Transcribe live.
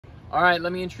All right,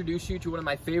 let me introduce you to one of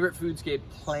my favorite foodscape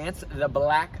plants, the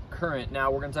black currant.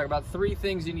 Now, we're gonna talk about 3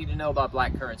 things you need to know about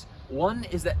black currants. One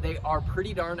is that they are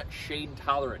pretty darn shade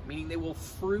tolerant, meaning they will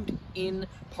fruit in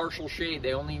partial shade.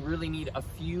 They only really need a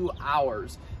few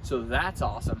hours, so that's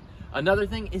awesome. Another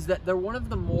thing is that they're one of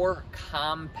the more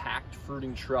compact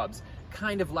fruiting shrubs,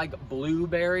 kind of like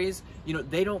blueberries. You know,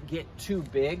 they don't get too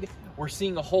big. We're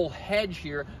seeing a whole hedge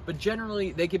here, but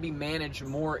generally they can be managed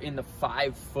more in the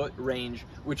 5-foot range,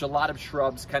 which a lot of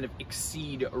shrubs kind of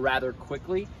exceed rather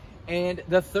quickly. And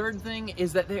the third thing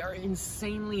is that they are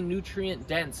insanely nutrient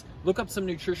dense. Look up some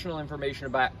nutritional information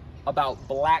about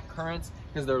black currants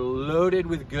because they're loaded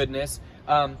with goodness.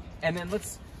 And then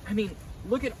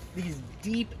look at these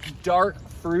deep, dark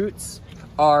fruits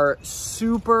are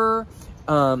super, I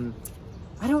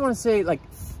don't want to say like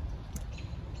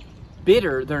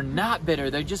bitter. They're not bitter.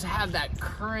 They just have that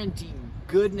curranty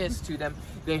goodness to them.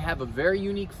 They have a very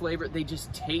unique flavor. They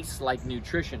just taste like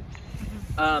nutrition.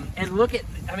 And look at,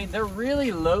 they're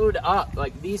really load up.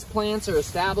 Like, these plants are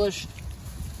established.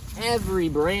 Every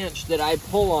branch that I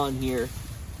pull on here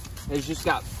has just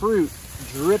got fruit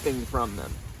dripping from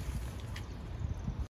them.